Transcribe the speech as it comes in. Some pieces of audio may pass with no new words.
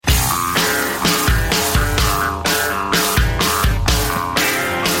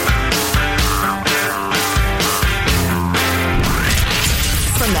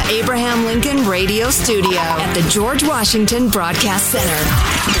radio studio at the George Washington Broadcast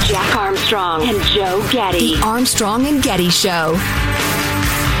Center. Jack Armstrong and Joe Getty. The Armstrong and Getty Show.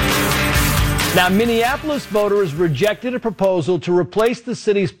 Now, Minneapolis voters rejected a proposal to replace the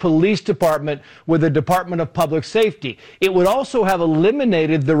city's police department with a Department of Public Safety. It would also have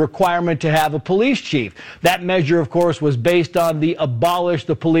eliminated the requirement to have a police chief. That measure, of course, was based on the Abolish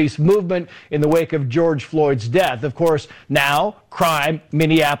the Police movement in the wake of George Floyd's death. Of course, now crime,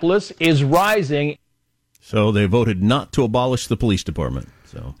 Minneapolis, is rising. So they voted not to abolish the police department.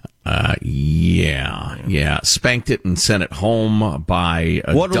 So. Yeah. Spanked it and sent it home by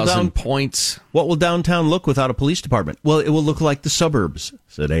a dozen points. What will downtown look without a police department? Well, it will look like the suburbs,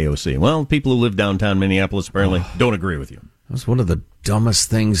 said AOC. Well, people who live downtown Minneapolis apparently don't agree with you. That was one of the dumbest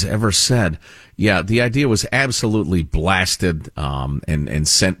things ever said. Yeah, the idea was absolutely blasted and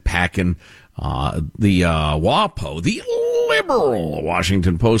sent packing. The WAPO, the liberal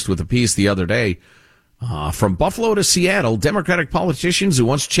Washington Post, with a piece the other day. From Buffalo to Seattle, Democratic politicians who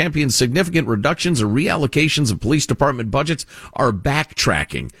once championed significant reductions or reallocations of police department budgets are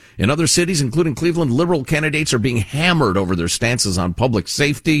backtracking. In other cities, including Cleveland, liberal candidates are being hammered over their stances on public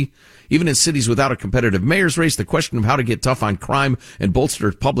safety. Even in cities without a competitive mayor's race, the question of how to get tough on crime and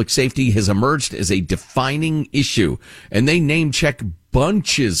bolster public safety has emerged as a defining issue. And they name-check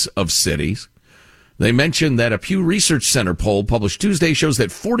bunches of cities. They mentioned that a Pew Research Center poll published Tuesday shows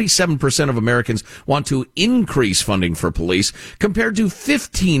that 47% of Americans want to increase funding for police compared to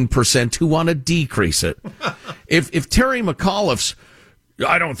 15% who want to decrease it. If Terry McAuliffe's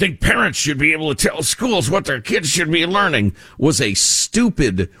 "I don't think parents should be able to tell schools what their kids should be learning" was a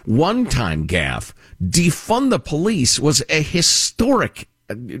stupid one-time gaffe, defund the police was a historic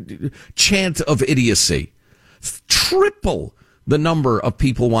chant of idiocy. Triple the number of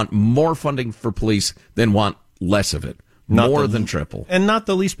people want more funding for police than want less of it. More than triple. And not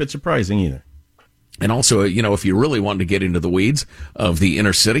the least bit surprising either. And also, if you really want to get into the weeds of the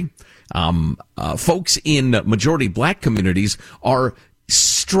inner city, folks in majority black communities are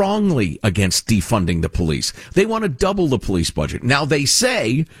strongly against defunding the police. They want to double the police budget. Now they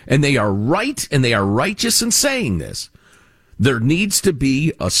say, and they are right and they are righteous in saying this, there needs to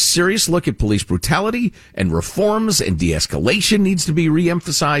be a serious look at police brutality, and reforms and de-escalation needs to be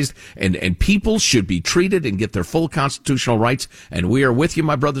reemphasized, and people should be treated and get their full constitutional rights. And we are with you,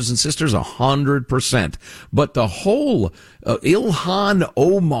 my brothers and sisters, 100%. But the whole Ilhan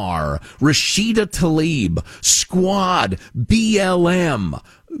Omar, Rashida Tlaib, Squad, BLM,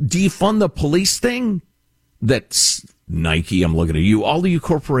 defund the police thing, that's Nike, I'm looking at you, all of you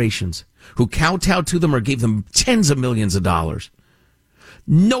corporations who kowtowed to them or gave them tens of millions of dollars.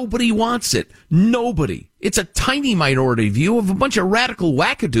 Nobody wants it. Nobody. It's a tiny minority view of a bunch of radical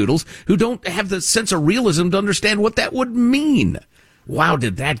wackadoodles who don't have the sense of realism to understand what that would mean. Wow,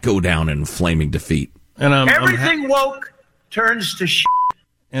 did that go down in flaming defeat. And everything woke turns to shit.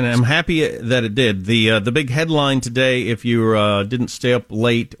 And I'm happy that it did. The big headline today, if you didn't stay up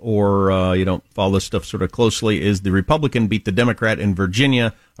late or you don't follow this stuff sort of closely, is the Republican beat the Democrat in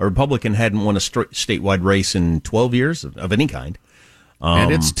Virginia. A Republican hadn't won a statewide race in 12 years of any kind.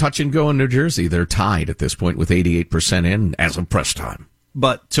 And it's touch and go in New Jersey. They're tied at this point with 88% in as of press time.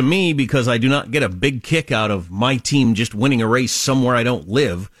 But to me, because I do not get a big kick out of my team just winning a race somewhere I don't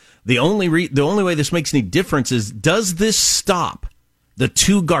live, the only way this makes any difference is, does this stop the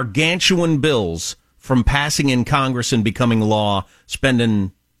two gargantuan bills from passing in Congress and becoming law,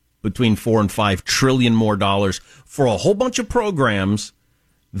 spending between $4 and $5 trillion more dollars for a whole bunch of programs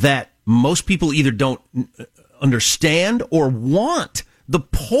that most people either don't understand or want? The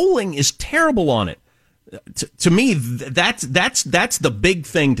polling is terrible on it. To me, that's the big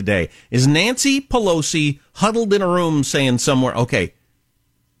thing today. Is Nancy Pelosi huddled in a room saying somewhere, okay,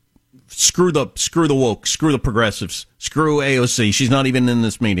 screw the woke, screw the progressives, screw AOC. She's not even in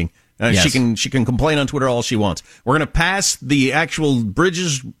this meeting. Yes. She can complain on Twitter all she wants. We're going to pass the actual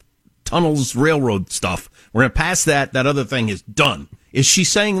bridges, tunnels, railroad stuff. We're going to pass that. That other thing is done. Is she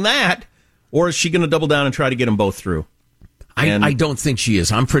saying that, or is she going to double down and try to get them both through? I don't think she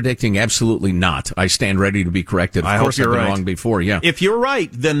is. I'm predicting absolutely not. I stand ready to be corrected. Of course, I've been wrong before. Yeah. If you're right,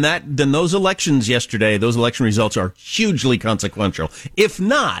 then those elections yesterday, those election results are hugely consequential. If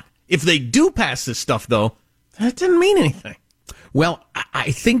not, if they do pass this stuff, though, that didn't mean anything. Well,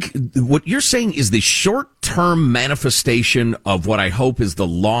 I think what you're saying is the short-term manifestation of what I hope is the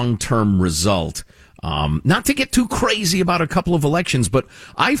long-term result. Not to get too crazy about a couple of elections, but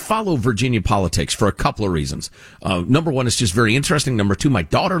I follow Virginia politics for a couple of reasons. Number one, it's just very interesting. Number two, my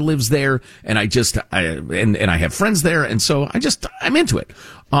daughter lives there, and I have friends there, and so I'm into it.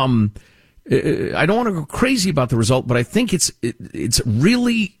 I don't want to go crazy about the result, but I think it's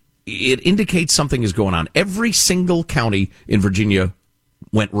really it indicates something is going on. Every single county in Virginia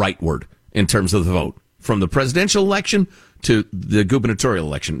went rightward in terms of the vote, from the presidential election to the gubernatorial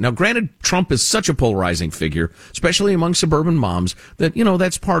election. Now, granted, Trump is such a polarizing figure, especially among suburban moms, that,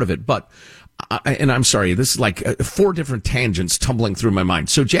 that's part of it. But, and I'm sorry, this is like 4 different tangents tumbling through my mind.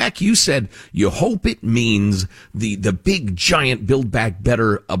 So, Jack, you said you hope it means the big, giant Build Back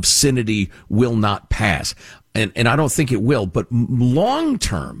Better obscenity will not pass. And I don't think it will, but long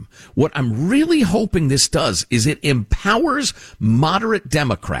term, what I'm really hoping this does is it empowers moderate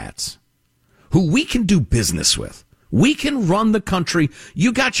Democrats who we can do business with. We can run the country.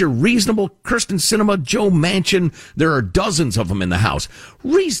 You got your reasonable Kyrsten Sinema, Joe Manchin. There are dozens of them in the House.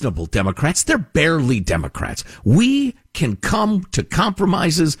 Reasonable Democrats. They're barely Democrats. We can come to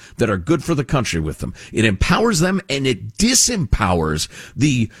compromises that are good for the country with them. It empowers them, and it disempowers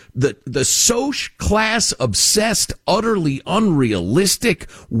the Soch class obsessed, utterly unrealistic,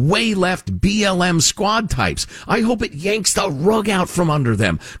 way left BLM squad types. I hope it yanks the rug out from under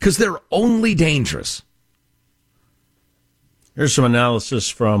them, because they're only dangerous. Here's some analysis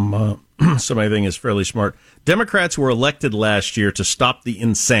from somebody I think is fairly smart. Democrats were elected last year to stop the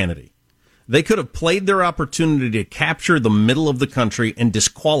insanity. They could have played their opportunity to capture the middle of the country and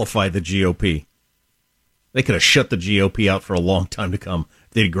disqualify the GOP. They could have shut the GOP out for a long time to come.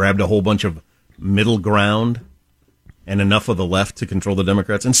 They'd grabbed a whole bunch of middle ground and enough of the left to control the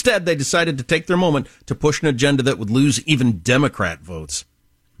Democrats. Instead, they decided to take their moment to push an agenda that would lose even Democrat votes,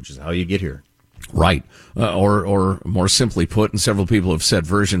 which is how you get here. Right. Or more simply put, and several people have said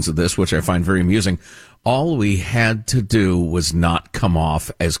versions of this, which I find very amusing, all we had to do was not come off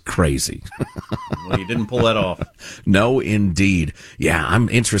as crazy. Well, you didn't pull that off. No, indeed. Yeah, I'm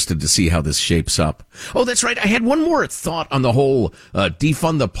interested to see how this shapes up. Oh, that's right. I had one more thought on the whole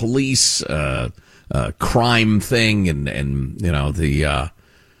defund the police crime thing and all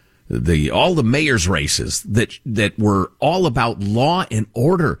the mayor's races that were all about law and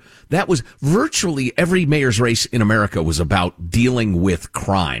order. That was virtually every mayor's race in America was about dealing with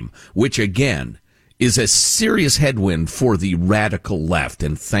crime, which again is a serious headwind for the radical left,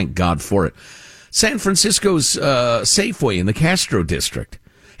 and thank God for it. San Francisco's Safeway in the Castro district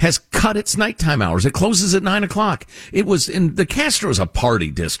has cut its nighttime hours. It closes at 9:00. It was in the Castro's a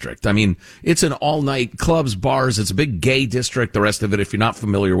party district. I mean, it's an all-night clubs, bars. It's a big gay district. The rest of it, if you're not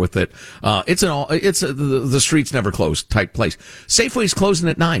familiar with it, the streets never close type place. Safeway's closing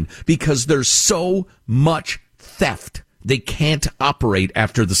at 9 because there's so much theft. They can't operate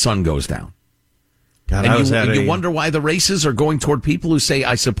after the sun goes down. God, and you wonder why the races are going toward people who say,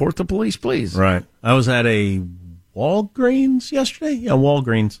 I support the police, please. Right. I was at a Walgreens yesterday? Yeah,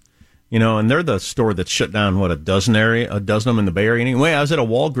 Walgreens. And they're the store that's shut down, a dozen of them in the Bay Area. Anyway, I was at a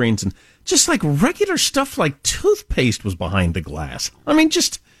Walgreens, and just like regular stuff like toothpaste was behind the glass. I mean,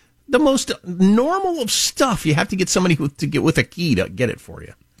 just the most normal of stuff. You have to get somebody to get with a key to get it for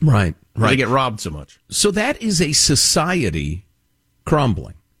you. Right. They get robbed so much. So that is a society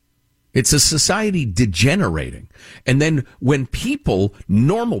crumbling. It's a society degenerating. And then when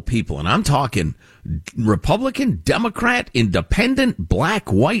normal people, and I'm talking Republican, Democrat, Independent, Black,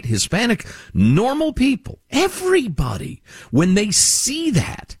 White, Hispanic, normal people, everybody, when they see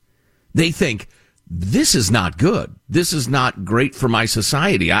that, they think, this is not good. This is not great for my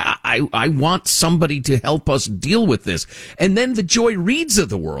society. I want somebody to help us deal with this. And then the Joy Reids of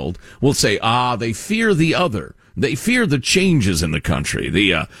the world will say, they fear the other. They fear the changes in the country,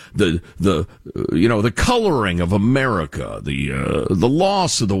 the coloring of America, the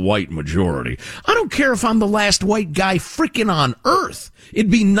loss of the white majority. I don't care if I'm the last white guy freaking on earth. It'd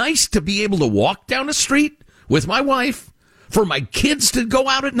be nice to be able to walk down the street with my wife, for my kids to go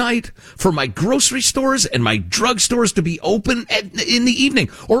out at night, for my grocery stores and my drugstores to be open in the evening,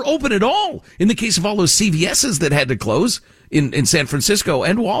 or open at all in the case of all those CVS's that had to close in San Francisco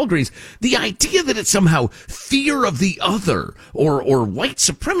and Walgreens. The idea that it's somehow fear of the other or white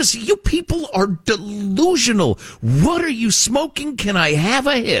supremacy, you people are delusional. What are you smoking? Can I have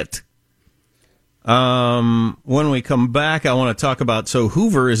a hit? When we come back, I want to talk about, so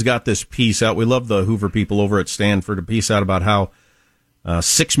Hoover has got this piece out. We love the Hoover people over at Stanford, a piece out about how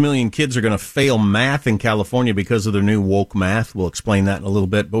 6 million kids are going to fail math in California because of their new woke math. We'll explain that in a little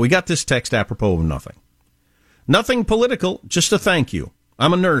bit. But we got this text apropos of nothing. Nothing political, just a thank you.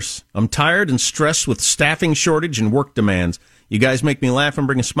 I'm a nurse. I'm tired and stressed with staffing shortage and work demands. You guys make me laugh and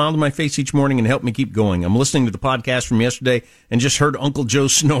bring a smile to my face each morning and help me keep going. I'm listening to the podcast from yesterday and just heard Uncle Joe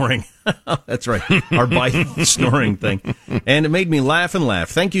snoring. That's right, our bite snoring thing. And it made me laugh and laugh.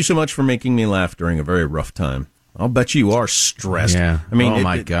 Thank you so much for making me laugh during a very rough time. I'll bet you are stressed. Yeah. I mean,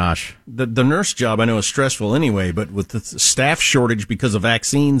 my gosh. The nurse job I know is stressful anyway, but with the staff shortage because of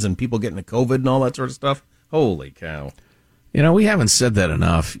vaccines and people getting the COVID and all that sort of stuff, holy cow. We haven't said that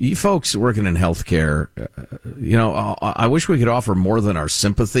enough. You folks working in healthcare, I wish we could offer more than our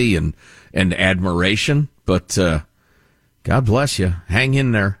sympathy and admiration, but God bless you. Hang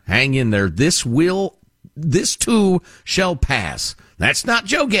in there. Hang in there. This too shall pass. That's not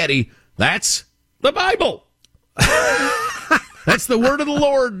Joe Getty. That's the Bible. That's the word of the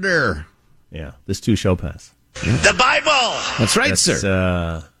Lord there. Yeah, this too shall pass. The Bible! That's right,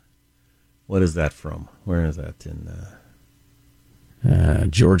 sir. What is that from? Where is that in...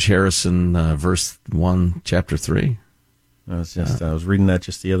 George Harrison, verse 1, chapter 3. I was reading that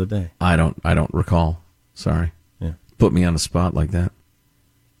just the other day. I don't recall. Sorry. Yeah. Put me on the spot like that.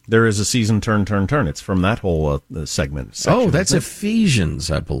 There is a season turn. It's from that whole segment. Section, that's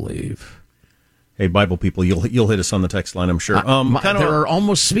Ephesians, I believe. Hey, Bible people, you'll hit us on the text line, I'm sure.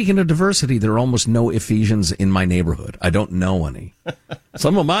 Speaking of diversity, there are almost no Ephesians in my neighborhood. I don't know any.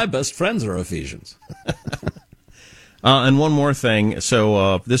 Some of my best friends are Ephesians. And one more thing.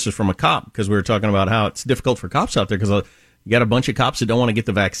 So this is from a cop, because we were talking about how it's difficult for cops out there, because you got a bunch of cops that don't want to get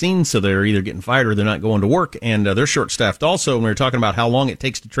the vaccine, so they're either getting fired or they're not going to work, and they're short-staffed also. And we were talking about how long it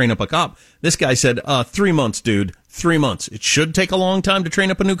takes to train up a cop. This guy said, 3 months, dude. 3 months. It should take a long time to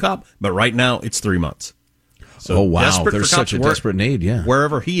train up a new cop, but right now it's 3 months. So oh, wow. There's such a desperate need, yeah.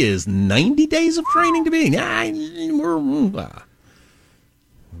 Wherever he is, 90 days of training to be.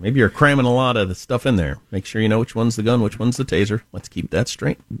 Maybe you're cramming a lot of the stuff in there. Make sure you know which one's the gun, which one's the taser. Let's keep that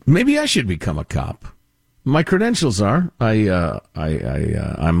straight. Maybe I should become a cop. My credentials are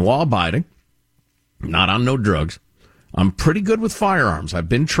I'm law-abiding, not on no drugs. I'm pretty good with firearms. I've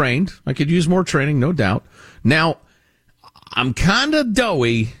been trained. I could use more training, no doubt. Now, I'm kind of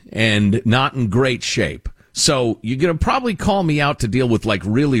doughy and not in great shape. So you're going to probably call me out to deal with like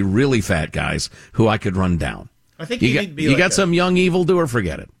really, really fat guys who I could run down. I think you got some young evildoer,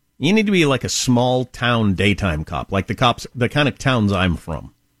 forget it. You need to be like a small town daytime cop, like the kind of towns I'm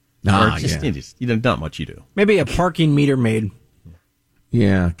from. Not much you do. Maybe a parking meter maid.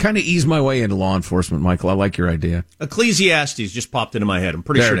 Yeah, kind of ease my way into law enforcement, Michael. I like your idea. Ecclesiastes just popped into my head. I'm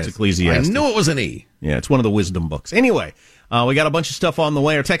pretty sure it's Ecclesiastes. I knew it was an E. Yeah, it's one of the wisdom books. Anyway, we got a bunch of stuff on the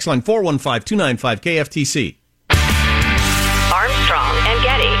way. Our text line 415-295-KFTC. Armstrong and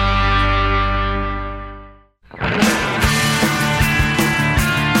Getty.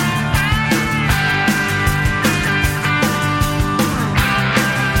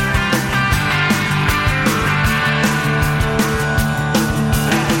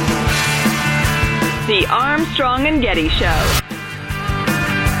 The Armstrong and Getty Show.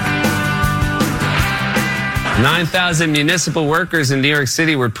 9,000 municipal workers in New York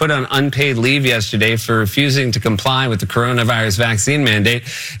City were put on unpaid leave yesterday for refusing to comply with the coronavirus vaccine mandate.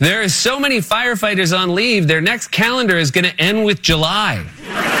 There are so many firefighters on leave, their next calendar is going to end with July.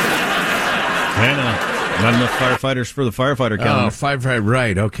 Not enough firefighters for the firefighter calendar. Oh, firefighter,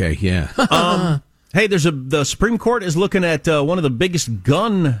 right, okay, yeah. Hey, the Supreme Court is looking at one of the biggest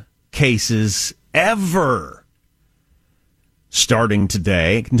gun cases ever starting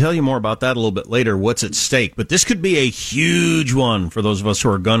today. I can tell you more about that a little bit later, what's at stake. But this could be a huge one for those of us who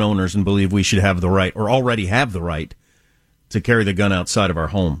are gun owners and believe we should have the right, or already have the right, to carry the gun outside of our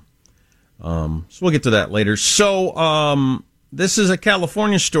home. So we'll get to that later. So this is a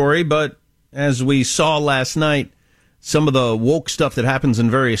California story, but as we saw last night, some of the woke stuff that happens in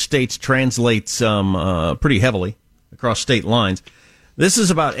various states translates pretty heavily across state lines. This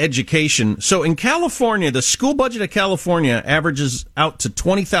is about education. So in California, the school budget of California averages out to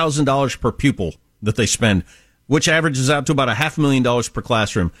 $20,000 per pupil that they spend, which averages out to about $500,000 per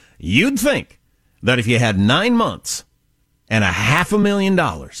classroom. You'd think that if you had 9 months and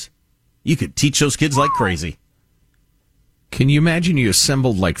 $500,000, you could teach those kids like crazy. Can you imagine you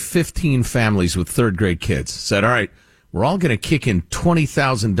assembled like 15 families with third grade kids, said, all right, we're all going to kick in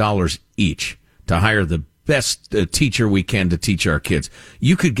 $20,000 each to hire the best teacher we can to teach our kids.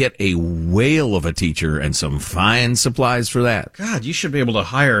 You could get a whale of a teacher and some fine supplies for that. God, you should be able to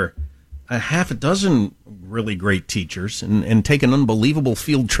hire a half a dozen really great teachers and take an unbelievable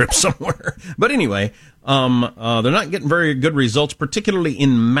field trip somewhere. But anyway, they're not getting very good results, particularly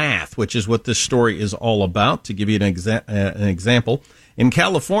in math, which is what this story is all about. To give you an example, in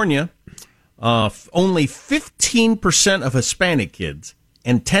California, only 15% of Hispanic kids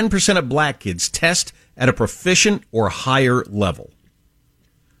and 10% of black kids test at a proficient or higher level.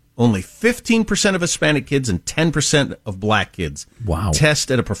 Only 15% of Hispanic kids and 10% of black kids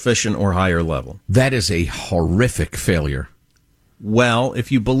test at a proficient or higher level. That is a horrific failure. Well,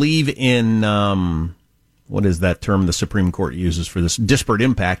 if you believe in what is that term the Supreme Court uses for this? Disparate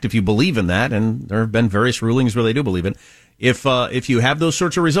impact. If you believe in that, and there have been various rulings where they do believe it, if you have those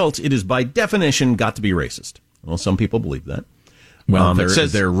sorts of results, it is by definition got to be racist. Well, some people believe that. Well,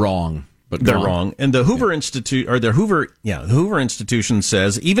 they're wrong. But they're wrong. And the Hoover Institution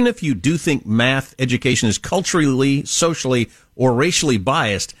says, even if you do think math education is culturally, socially, or racially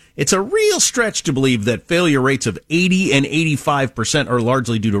biased, it's a real stretch to believe that failure rates of 80 and 85% are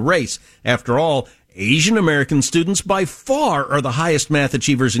largely due to race. After all, Asian American students by far are the highest math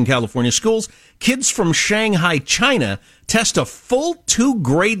achievers in California schools. Kids from Shanghai, China test a full 2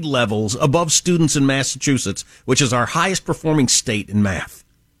 grade levels above students in Massachusetts, which is our highest performing state in math.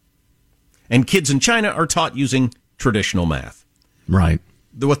 And kids in China are taught using traditional math. Right.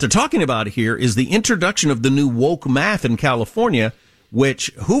 What they're talking about here is the introduction of the new woke math in California, which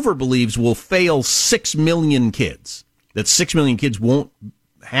Hoover believes will fail 6 million kids. That 6 million kids won't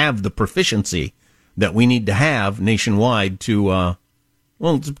have the proficiency that we need to have nationwide to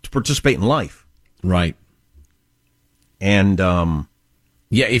participate in life. Right. And,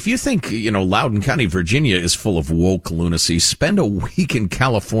 yeah, if you think, Loudoun County, Virginia is full of woke lunacy, spend a week in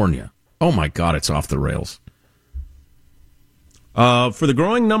California. Oh, my God, it's off the rails. For the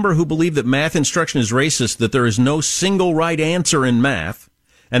growing number who believe that math instruction is racist, that there is no single right answer in math,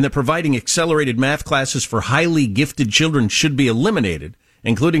 and that providing accelerated math classes for highly gifted children should be eliminated,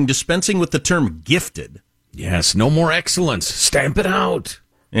 including dispensing with the term gifted. Yes, no more excellence. Stamp it out.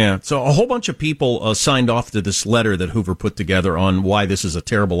 Yeah, so a whole bunch of people signed off to this letter that Hoover put together on why this is a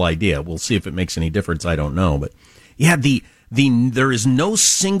terrible idea. We'll see if it makes any difference. I don't know. But, yeah, there is no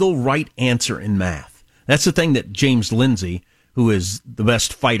single right answer in math. That's the thing that James Lindsay, who is the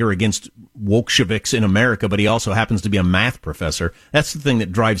best fighter against Bolsheviks in America, but he also happens to be a math professor, that's the thing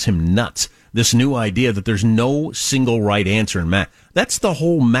that drives him nuts. This new idea that there's no single right answer in math. That's the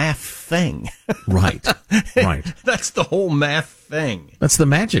whole math thing. Right. That's the whole math thing. That's the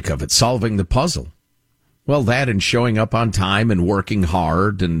magic of it, solving the puzzle. Well, that and showing up on time and working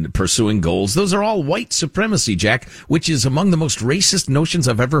hard and pursuing goals, those are all white supremacy, Jack, which is among the most racist notions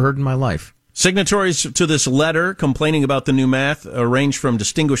I've ever heard in my life. Signatories to this letter complaining about the new math range from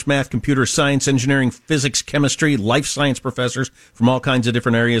distinguished math, computer science, engineering, physics, chemistry, life science professors from all kinds of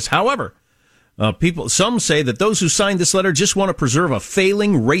different areas. However, some say that those who signed this letter just want to preserve a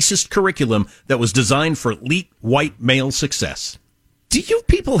failing racist curriculum that was designed for elite white male success. Do you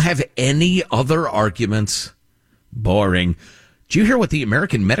people have any other arguments? Boring. Did you hear what the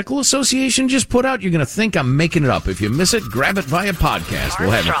American Medical Association just put out? You're going to think I'm making it up. If you miss it, grab it via podcast.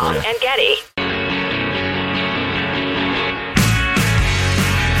 We'll have it for you. And Getty.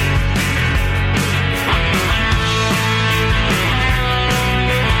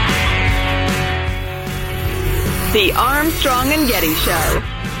 The Armstrong and Getty Show.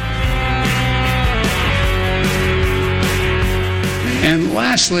 And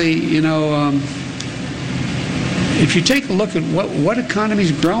lastly, if you take a look at what economy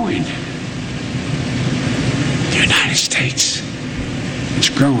is growing, the United States is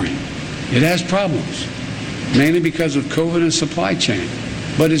growing. It has problems, mainly because of COVID and supply chain,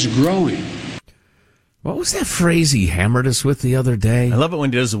 but it's growing. What was that phrase he hammered us with the other day? I love it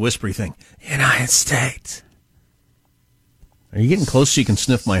when he does the whispery thing. United States. Are you getting close so you can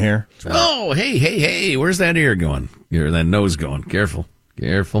sniff my hair? Oh, hey, where's that ear going? That nose going? Careful.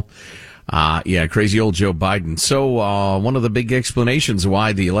 Yeah, crazy old Joe Biden. So one of the big explanations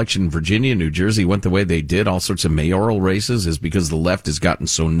why the election in Virginia and New Jersey went the way they did, all sorts of mayoral races, is because the left has gotten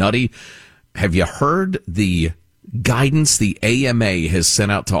so nutty. Have you heard the guidance the AMA has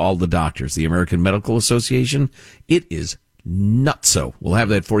sent out to all the doctors, the American Medical Association? It is nutso. We'll have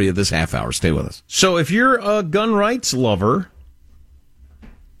that for you this half hour. Stay with us. So if you're a gun rights lover,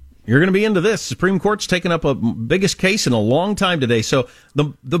 you're going to be into this. Supreme Court's taken up a biggest case in a long time today. So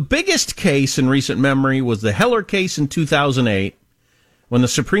the biggest case in recent memory was the Heller case in 2008, when the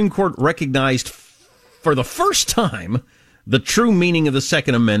Supreme Court recognized for the first time the true meaning of the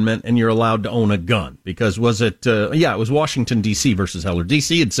Second Amendment, and you're allowed to own a gun. Because it was Washington, D.C. versus Heller.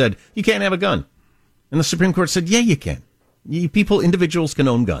 D.C. had said, you can't have a gun. And the Supreme Court said, yeah, you can. Individuals can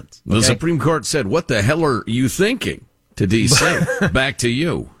own guns. Okay? The Supreme Court said, what the hell are you thinking? To D.C. Back to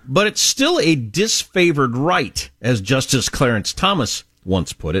you. But it's still a disfavored right, as Justice Clarence Thomas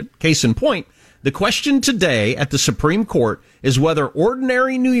once put it. Case in point, the question today at the Supreme Court is whether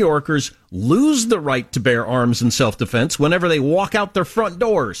ordinary New Yorkers lose the right to bear arms in self-defense whenever they walk out their front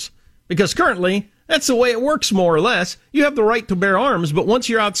doors. Because currently, that's the way it works, more or less. You have the right to bear arms, but once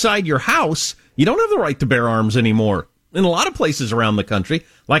you're outside your house, you don't have the right to bear arms anymore. In a lot of places around the country,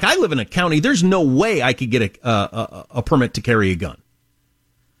 like I live in a county, there's no way I could get a permit to carry a gun.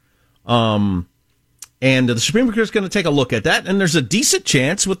 And the Supreme Court is going to take a look at that, and there's a decent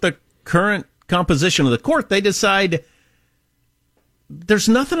chance with the current composition of the court, they decide there's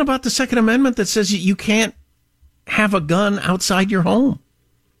nothing about the Second Amendment that says you can't have a gun outside your home.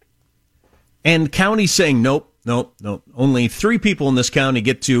 And counties saying, nope. Only 3 people in this county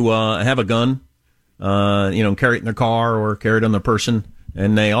get to have a gun, carry it in their car or carry it on their person.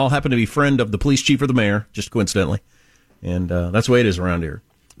 And they all happen to be friend of the police chief or the mayor, just coincidentally. And that's the way it is around here.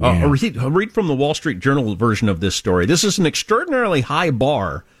 I'll read from the Wall Street Journal version of this story. This is an extraordinarily high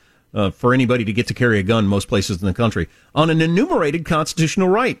bar for anybody to get to carry a gun most places in the country on an enumerated constitutional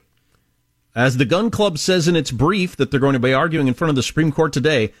right. As the Gun Club says in its brief that they're going to be arguing in front of the Supreme Court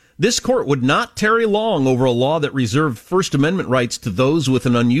today, this court would not tarry long over a law that reserved First Amendment rights to those with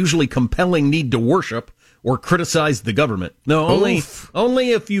an unusually compelling need to worship or criticize the government. No,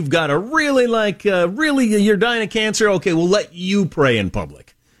 only if you've got a really you're dying of cancer, okay, we'll let you pray in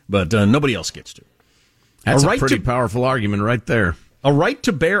public. But nobody else gets to. That's a pretty powerful argument right there. A right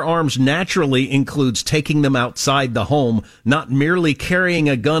to bear arms naturally includes taking them outside the home, not merely carrying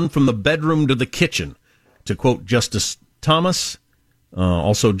a gun from the bedroom to the kitchen, to quote Justice Thomas,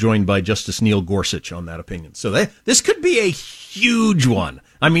 also joined by Justice Neil Gorsuch on that opinion. So this could be a huge one.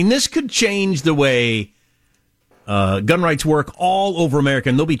 I mean, this could change the way gun rights work all over America,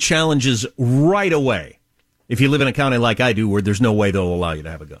 and there'll be challenges right away if you live in a county like I do where there's no way they'll allow you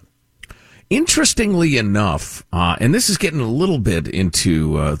to have a gun. Interestingly enough, and this is getting a little bit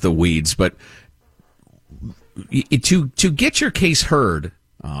into the weeds, but to get your case heard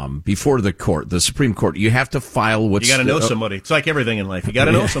before the Supreme Court, you have to file what's... You got to know somebody. It's like everything in life. You got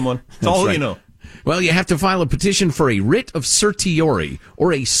to know someone. It's all right. You know. Well, you have to file a petition for a writ of certiorari,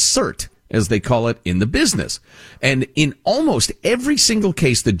 or a cert, as they call it in the business. And in almost every single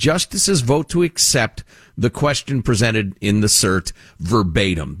case, the justices vote to accept the question presented in the cert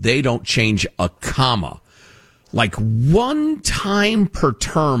verbatim. They don't change a comma. Like one time per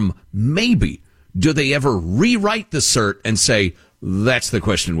term, maybe, do they ever rewrite the cert and say, that's the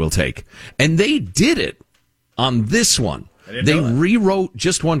question we'll take. And they did it on this one. They rewrote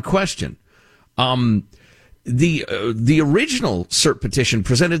just one question. The original cert petition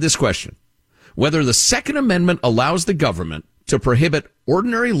presented this question: whether the Second Amendment allows the government to prohibit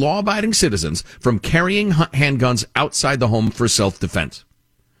ordinary law-abiding citizens from carrying handguns outside the home for self-defense.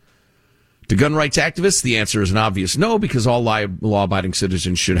 To gun rights activists, the answer is an obvious no, because all law-abiding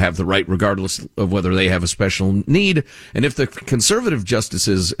citizens should have the right regardless of whether they have a special need. And if the conservative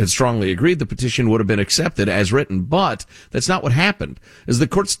justices had strongly agreed, the petition would have been accepted as written. But that's not what happened. As the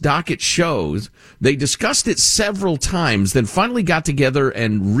court's docket shows, they discussed it several times, then finally got together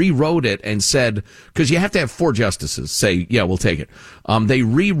and rewrote it and said, because you have to have 4 justices say, yeah, we'll take it. They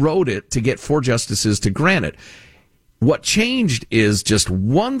rewrote it to get 4 justices to grant it. What changed is just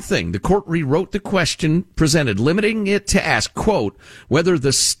one thing. The court rewrote the question presented, limiting it to ask, quote, whether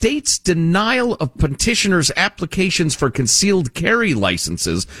the state's denial of petitioners' applications for concealed carry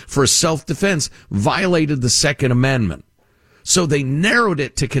licenses for self-defense violated the Second Amendment. So they narrowed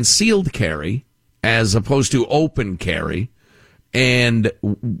it to concealed carry as opposed to open carry. And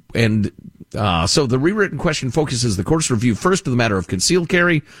so the rewritten question focuses the court's review first of the matter of concealed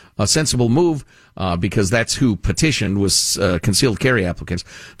carry, a sensible move, because that's who petitioned was concealed carry applicants.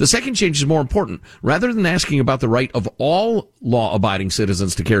 The second change is more important. Rather than asking about the right of all law-abiding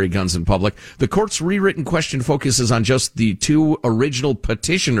citizens to carry guns in public, the court's rewritten question focuses on just the 2 original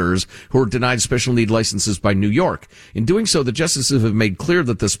petitioners who were denied special need licenses by New York. In doing so, the justices have made clear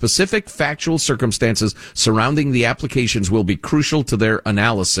that the specific factual circumstances surrounding the applications will be crucial to their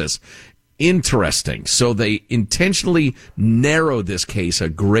analysis. Interesting. So they intentionally narrow this case a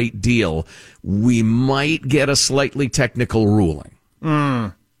great deal. We might get a slightly technical ruling.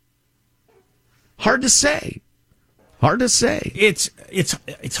 Hard to say. It's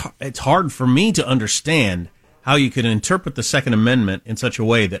hard for me to understand how you can interpret the Second Amendment in such a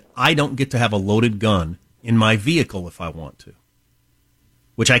way that I don't get to have a loaded gun in my vehicle if I want to,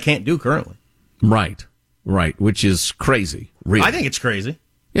 which I can't do currently. Right. Which is crazy. Really. I think it's crazy.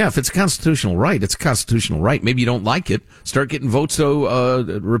 Yeah, if it's a constitutional right, it's a constitutional right. Maybe you don't like it. Start getting votes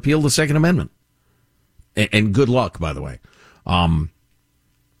to repeal the Second Amendment. And good luck, by the way.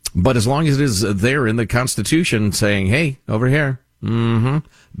 But as long as it is there in the Constitution saying, hey, over here,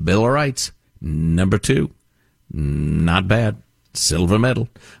 Bill of Rights, number 2, not bad, silver medal.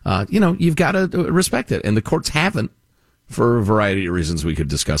 You've got to respect it. And the courts haven't, for a variety of reasons we could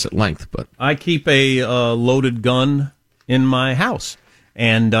discuss at length. But I keep a loaded gun in my house.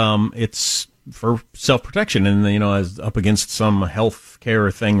 And it's for self-protection. And, I was up against some health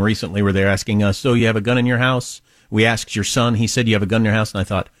care thing recently where they're asking us, so you have a gun in your house? We asked your son. He said you have a gun in your house. And I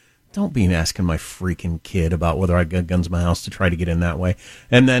thought, Don't be asking my freaking kid about whether I got guns in my house to try to get in that way.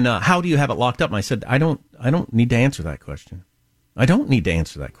 And then, how do you have it locked up? And I said, I don't need to answer that question. I don't need to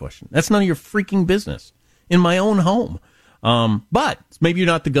answer that question. That's none of your freaking business in my own home. But maybe you're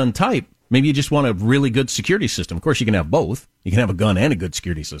not the gun type. Maybe you just want a really good security system. Of course, you can have both. You can have a gun and a good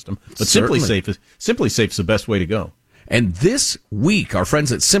security system. But Simply Safe is the best way to go. And this week, our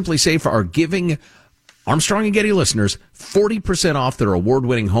friends at Simply Safe are giving Armstrong and Getty listeners 40% off their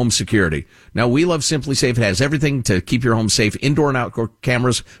award-winning home security. Now, we love Simply Safe. It has everything to keep your home safe. Indoor and outdoor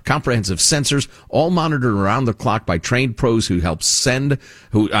cameras, comprehensive sensors, all monitored around the clock by trained pros who send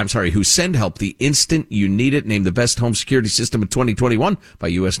help the instant you need it. Named the best home security system of 2021 by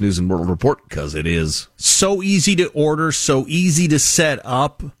U.S. News and World Report, because it is. So easy to order, so easy to set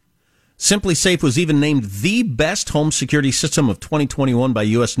up. Simply Safe was even named the best home security system of 2021 by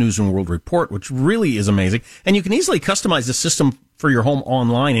U.S. News and World Report, which really is amazing. And you can easily customize the system for your home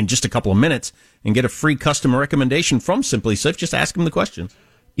online in just a couple of minutes and get a free custom recommendation from Simply Safe. Just ask them the questions.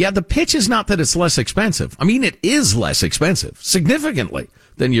 Yeah, the pitch is not that it's less expensive. I mean, it is less expensive, significantly,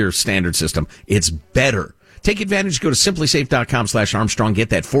 than your standard system. It's better. Take advantage. Go to simplysafe.com/Armstrong. Get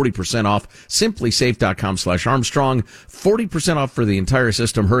that 40% off. Simplysafe.com/Armstrong. 40% off for the entire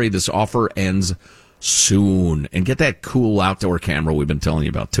system. Hurry, this offer ends soon. And get that cool outdoor camera we've been telling you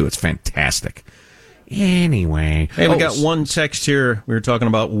about, too. It's fantastic. Anyway. Hey, we got one text here. We were talking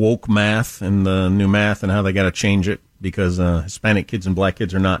about woke math and the new math and how they got to change it because Hispanic kids and black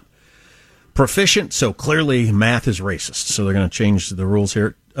kids are not proficient. So clearly math is racist. So they're going to change the rules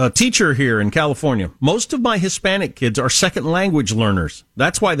here. A teacher here in California. Most of my Hispanic kids are second language learners.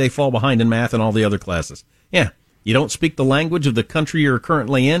 That's why they fall behind in math and all the other classes. Yeah, you don't speak the language of the country you're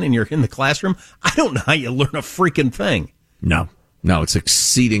currently in and you're in the classroom. I don't know how you learn a freaking thing. No, it's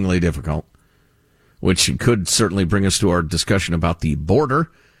exceedingly difficult, which could certainly bring us to our discussion about the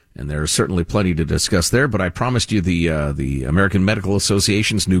border. And there's certainly plenty to discuss there. But I promised you the American Medical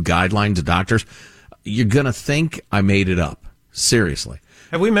Association's new guideline to doctors. You're going to think I made it up. Seriously.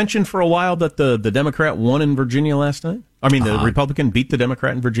 Have we mentioned for a while that the Democrat won in Virginia last night? I mean, the Republican beat the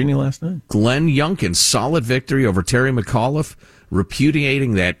Democrat in Virginia last night? Glenn Youngkin, solid victory over Terry McAuliffe,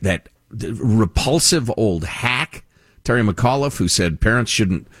 repudiating that repulsive old hack, Terry McAuliffe, who said parents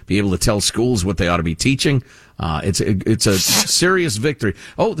shouldn't be able to tell schools what they ought to be teaching. It's a serious victory.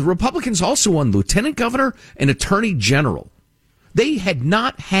 Oh, the Republicans also won lieutenant governor and attorney general. They had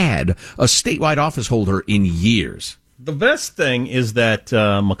not had a statewide office holder in years. The best thing is that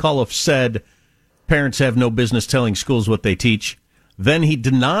McAuliffe said parents have no business telling schools what they teach. Then he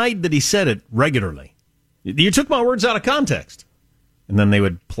denied that he said it regularly. You took my words out of context. And then they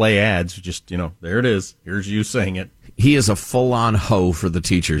would play ads, just, there it is. Here's you saying it. He is a full-on hoe for the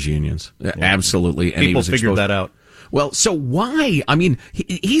teachers' unions. Yeah. Absolutely. And people figured that out. Well, so why? I mean,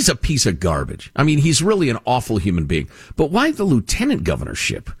 he's a piece of garbage. I mean, he's really an awful human being. But why the lieutenant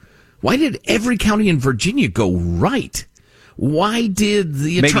governorship? Why did every county in Virginia go right? Why did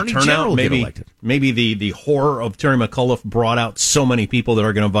the attorney general get elected? Maybe the horror of Terry McAuliffe brought out so many people that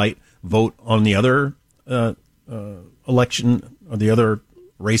are going to vote on the other election or the other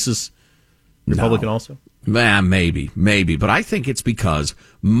races. Republican also? Maybe. But I think it's because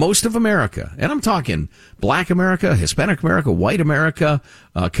most of America, and I'm talking black America, Hispanic America, white America,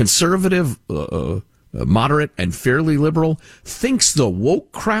 conservative, moderate and fairly liberal, thinks the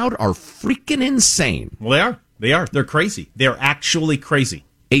woke crowd are freaking insane. Well, they are. They're crazy. They're actually crazy.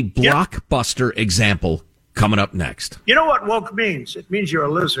 A blockbuster example coming up next. You know what woke means? It means you're a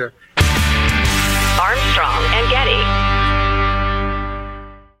loser. Armstrong and Getty.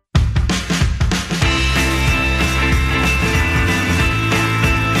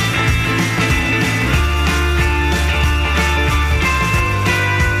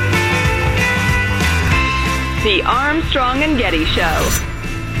 The Armstrong and Getty Show.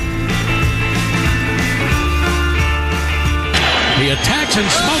 He attacks and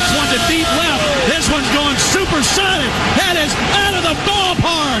smokes one to deep left. This one's going supersonic. That is out of the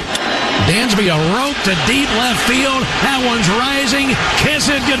ballpark. Dansby a rope to deep left field. That one's rising. Kiss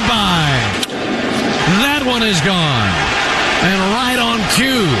it goodbye. That one is gone. And right on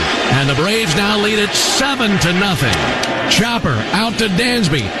cue. And the Braves now lead it 7-0. Chopper out to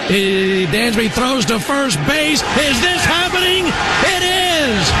Dansby. Dansby throws to first base. Is this happening? It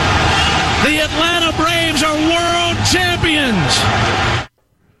is! The Atlanta Braves are world champions!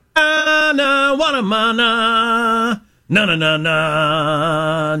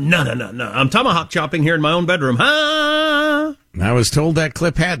 I'm tomahawk chopping here in my own bedroom. I was told that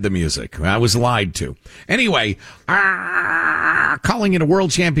clip had the music. I was lied to. Anyway, calling it a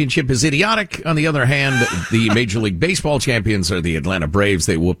world championship is idiotic. On the other hand, the Major League Baseball champions are the Atlanta Braves.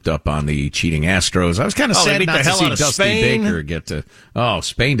 They whooped up on the cheating Astros. I was kind of sad not to see Dusty Baker get to... Oh,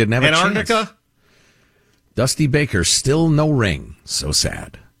 Spain didn't have a chance. Antarctica? Dusty Baker, still no ring. So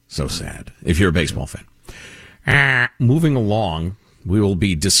sad. So sad. If you're a baseball fan. Moving along, we will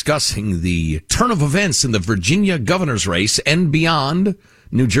be discussing the turn of events in the Virginia governor's race and beyond.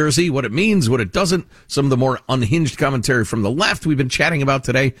 New Jersey, what it means, what it doesn't, some of the more unhinged commentary from the left we've been chatting about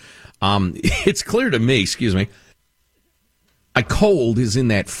today. It's clear to me, my cold is in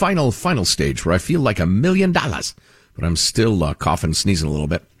that final stage where I feel like $1 million, but I'm still coughing, sneezing a little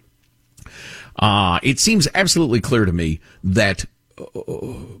bit. It seems absolutely clear to me that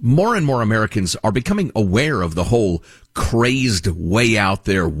more and more Americans are becoming aware of the whole crazed, way out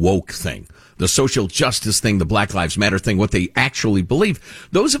there woke thing. The social justice thing, the Black Lives Matter thing, what they actually believe.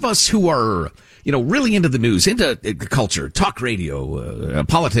 Those of us who are, really into the news, into culture, talk radio,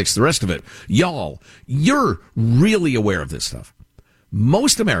 politics, the rest of it, you're really aware of this stuff.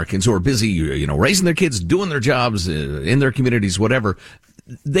 Most Americans who are busy, raising their kids, doing their jobs in their communities, whatever,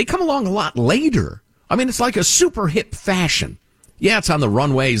 they come along a lot later. I mean, it's like a super hip fashion. Yeah, it's on the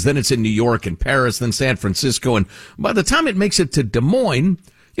runways, then it's in New York and Paris, then San Francisco, and by the time it makes it to Des Moines,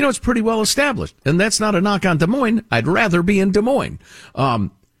 it's pretty well established. And that's not a knock on Des Moines. I'd rather be in Des Moines.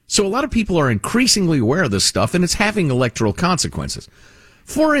 So a lot of people are increasingly aware of this stuff, and it's having electoral consequences.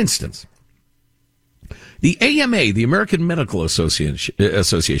 For instance, the AMA, the American Medical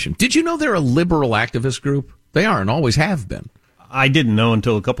Association, did you know they're a liberal activist group? They are and always have been. I didn't know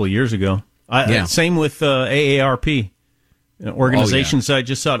until a couple of years ago. Same with AARP. Organizations, I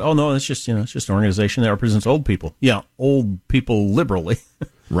just thought, oh, no, it's just an organization that represents old people. Yeah, old people liberally.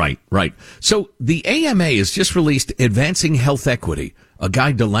 Right. So the AMA has just released Advancing Health Equity, a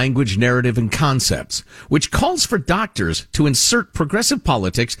guide to language, narrative, and concepts, which calls for doctors to insert progressive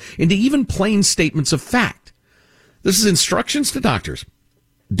politics into even plain statements of fact. This is instructions to doctors.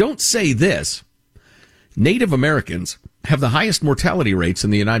 Don't say this. Native Americans have the highest mortality rates in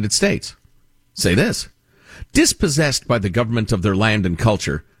the United States. Say this. Dispossessed by the government of their land and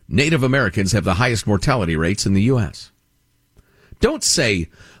culture, Native Americans have the highest mortality rates in the U.S. Don't say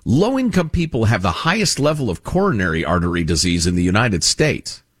low-income people have the highest level of coronary artery disease in the United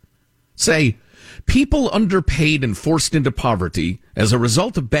States. Say people underpaid and forced into poverty as a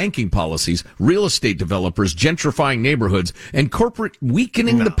result of banking policies, real estate developers gentrifying neighborhoods, and corporate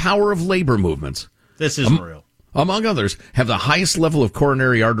weakening the power of labor movements. This isn't real. Among others, have the highest level of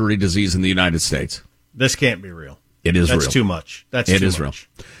coronary artery disease in the United States. This can't be real. It is real. That's too much. It is real.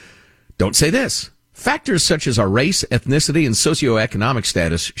 Don't say this. Factors such as our race, ethnicity, and socioeconomic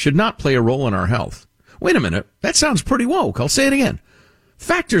status should not play a role in our health. Wait a minute. That sounds pretty woke. I'll say it again.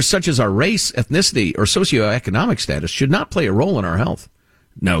 Factors such as our race, ethnicity, or socioeconomic status should not play a role in our health.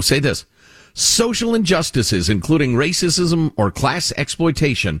 No, say this. Social injustices, including racism or class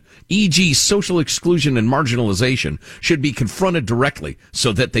exploitation, e.g. social exclusion and marginalization, should be confronted directly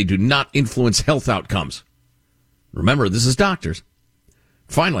so that they do not influence health outcomes. Remember, this is doctors.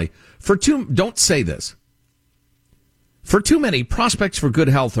 Finally, don't say this. For too many, prospects for good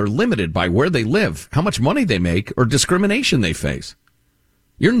health are limited by where they live, how much money they make, or discrimination they face.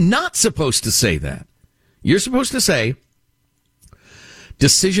 You're not supposed to say that. You're supposed to say,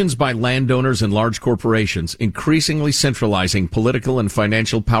 decisions by landowners and large corporations, increasingly centralizing political and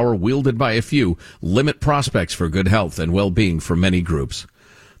financial power wielded by a few, limit prospects for good health and well-being for many groups.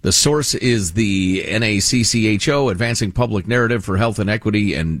 The source is the NACCHO, Advancing Public Narrative for Health and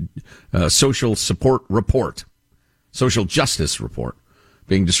Equity and Social Support Report, Social Justice Report,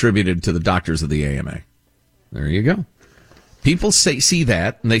 being distributed to the doctors of the AMA. There you go. People see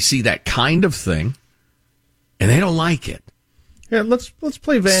that, and they see that kind of thing, and they don't like it. Yeah, let's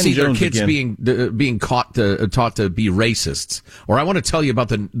play Van See Jones their kids again. being taught to be racists. Or I want to tell you about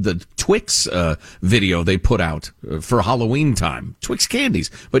the Twix video they put out for Halloween time. Twix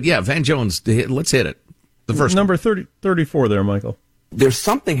candies. But yeah, Van Jones, let's hit it. The first number 34 there, Michael. There's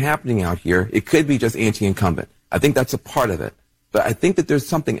something happening out here. It could be just anti-incumbent. I think that's a part of it. But I think that there's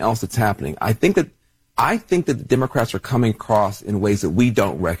something else that's happening. I think that the Democrats are coming across in ways that we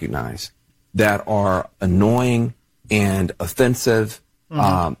don't recognize, that are annoying and offensive,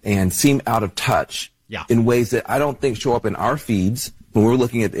 and seem out of touch in ways that I don't think show up in our feeds when we're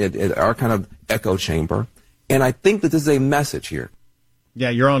looking at our kind of echo chamber. And I think that this is a message here.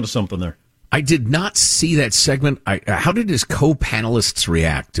 Yeah, you're onto something there. I did not see that segment. How did his co-panelists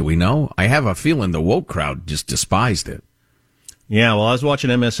react? Do we know? I have a feeling the woke crowd just despised it. Yeah, well, I was watching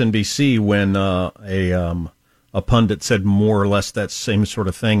MSNBC when a pundit said more or less that same sort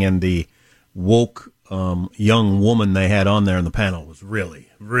of thing, and the woke young woman they had on there in the panel was really,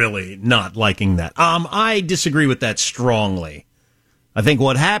 really not liking that. I disagree with that strongly. I think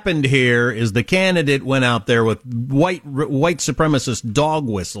what happened here is the candidate went out there with white supremacist dog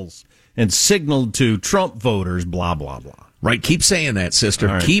whistles and signaled to Trump voters, blah, blah, blah. Right, keep saying that, sister.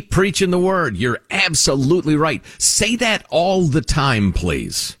 Right. Keep preaching the word. You're absolutely right. Say that all the time,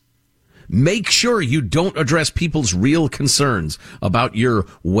 please. Make sure you don't address people's real concerns about your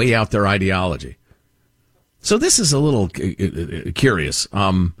way out there ideology. So this is a little curious.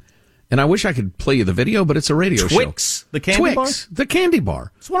 And I wish I could play you the video, but it's a radio show. Twix, the candy bar? The candy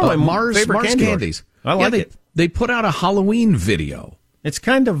bar. It's one of my Mars favorite candies. I like it. They put out a Halloween video. It's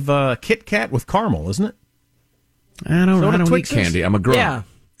kind of Kit Kat with caramel, isn't it? I don't eat candy. I'm a girl. Yeah.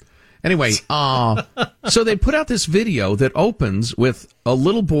 Anyway, so they put out this video that opens with a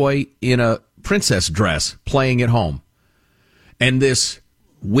little boy in a princess dress playing at home. And this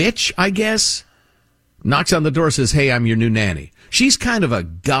witch, I guess, knocks on the door and says, "Hey, I'm your new nanny." She's kind of a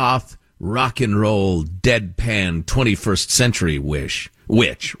goth, rock and roll, deadpan 21st century witch.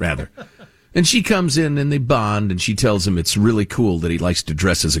 And she comes in and they bond, and she tells him it's really cool that he likes to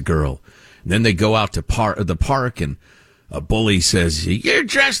dress as a girl. And then they go out to the park, and a bully says, "You're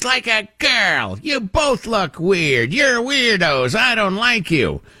dressed like a girl. You both look weird. You're weirdos. I don't like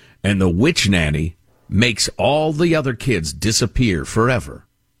you." And the witch nanny makes all the other kids disappear forever.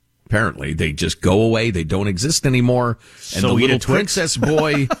 Apparently, they just go away. They don't exist anymore. And So the eat little a Twix? princess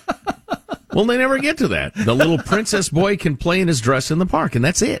boy... Well, they never get to that. The little princess boy can play in his dress in the park, and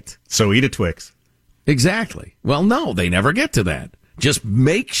that's it. So eat a Twix. Exactly. Well, no, they never get to that. Just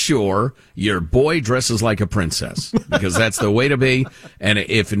make sure your boy dresses like a princess, because that's the way to be. And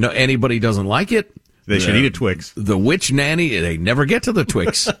if anybody doesn't like it, They should eat a Twix. The witch nanny, they never get to the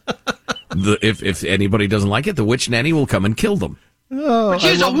Twix. If anybody doesn't like it, the witch nanny will come and kill them. Oh,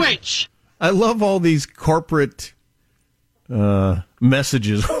 She's a witch. I love all these corporate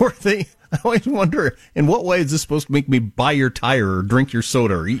messages where I always wonder, in what way is this supposed to make me buy your tire or drink your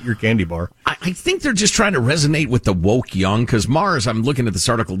soda or eat your candy bar? I think they're just trying to resonate with the woke young, because Mars, I'm looking at this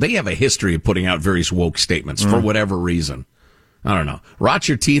article, they have a history of putting out various woke statements for whatever reason. I don't know. Rot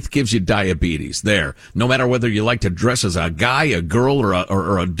your teeth gives you diabetes. There. No matter whether you like to dress as a guy, a girl,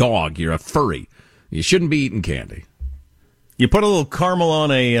 or a dog, you're a furry. You shouldn't be eating candy. You put a little caramel on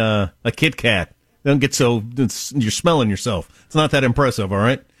a Kit Kat. Don't get you're smelling yourself. It's not that impressive, all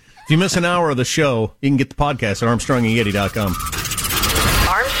right? If you miss an hour of the show, you can get the podcast at ArmstrongandGetty.com.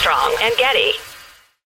 Armstrong and Getty.